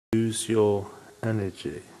Use your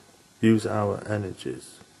energy. Use our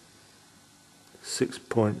energies.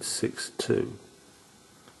 6.62.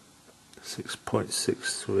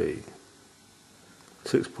 6.63.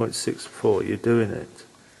 6.64. You're doing it.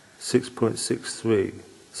 6.63.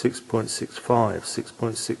 6.65.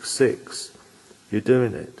 6.66. You're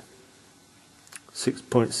doing it.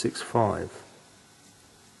 6.65.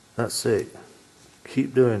 That's it.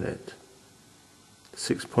 Keep doing it.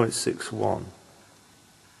 6.61.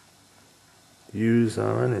 Use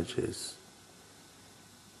our energies.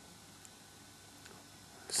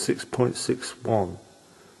 6.61.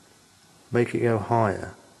 Make it go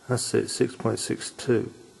higher. That's it. 6.62.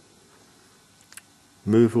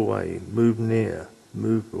 Move away. Move near.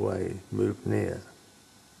 Move away. Move near.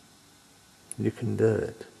 You can do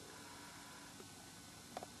it.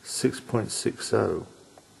 6.60.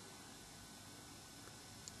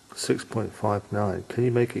 6.59. Can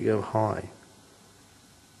you make it go high?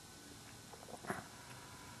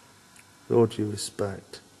 With all due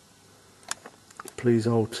respect, please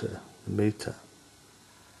alter the meter.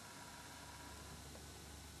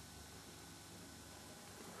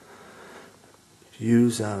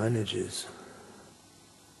 Use our energies.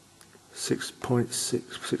 6.6,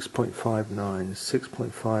 6.59,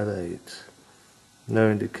 6.58. No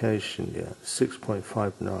indication yet. 6.59,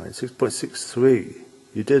 6.63.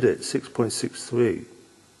 You did it. 6.63.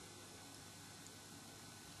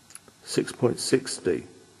 6.60.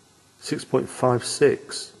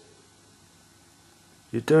 6.56.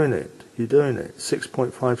 You're doing it. You're doing it.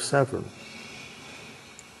 6.57.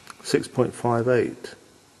 6.58.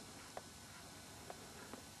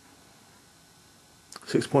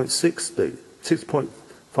 6.60.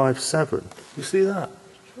 6.57. You see that?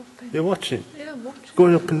 You're watching? Yeah, I'm watching. It's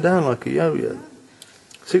going up and down like a yo-yo.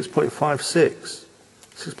 6.56.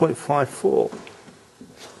 6.54.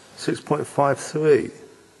 6.53.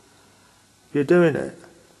 You're doing it.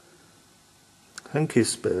 Thank you,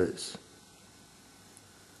 spirits.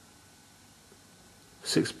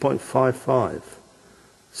 6.55.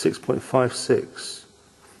 6.56.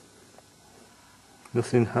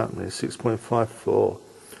 Nothing happening. 6.54.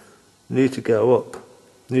 Need to go up.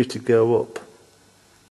 Need to go up.